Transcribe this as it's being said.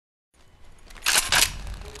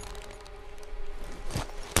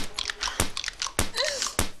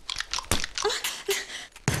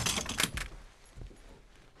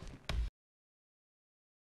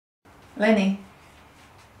Lenny,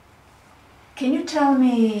 can you tell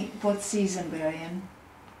me what season we're in?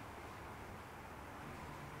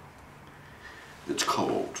 It's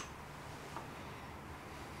cold.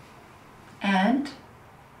 And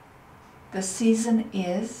the season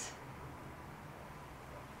is?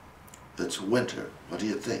 It's winter. What do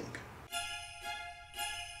you think?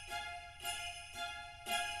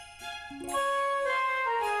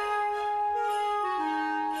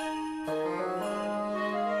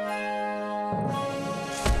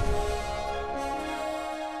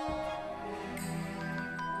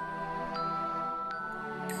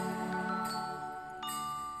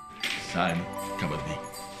 Simon, come with me.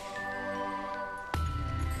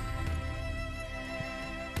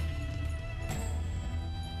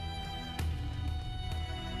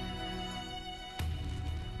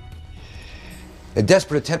 A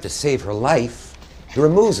desperate attempt to save her life, he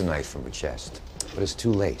removes a knife from her chest, but it's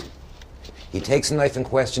too late. He takes the knife in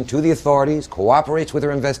question to the authorities, cooperates with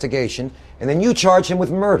her investigation, and then you charge him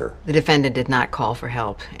with murder. The defendant did not call for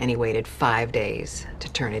help, and he waited 5 days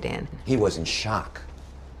to turn it in. He was in shock.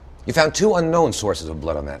 You found 2 unknown sources of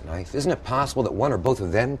blood on that knife. Isn't it possible that one or both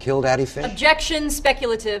of them killed Addie Finch? Objection,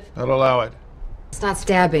 speculative. I'll allow it. It's not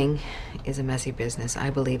stabbing is a messy business.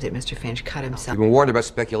 I believe that Mr. Finch cut himself. You've been warned about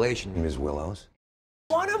speculation, Ms. Willows.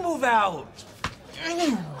 I want to move out.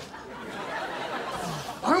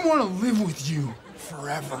 I want to live with you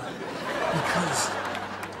forever. Because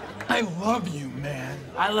I love you, man.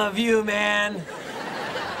 I love you, man.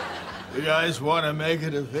 You guys want to make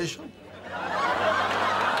it official?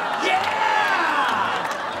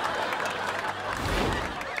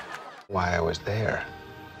 Why I was there.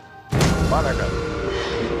 Monica.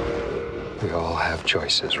 We all have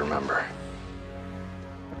choices, remember?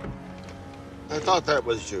 I thought that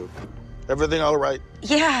was you. Everything all right?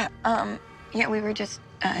 Yeah, we were just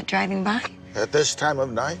driving by. At this time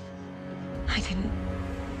of night? I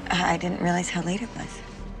didn't realize how late it was.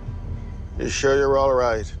 You sure you're all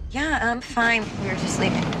right? Yeah, I'm fine. We were just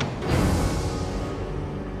leaving.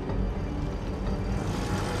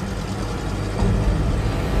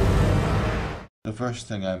 The first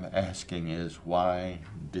thing I'm asking is, why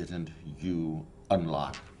didn't you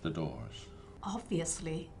unlock the doors?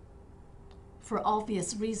 Obviously. For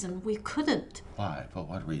obvious reason, we couldn't. Why? For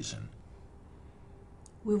what reason?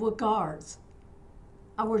 We were guards.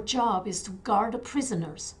 Our job is to guard the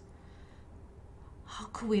prisoners. How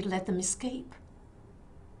could we let them escape?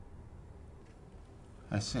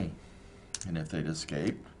 I see. And if they'd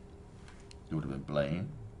escaped, you would have been blamed,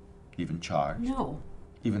 even charged? No.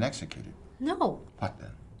 Even executed? No. What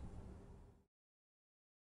then?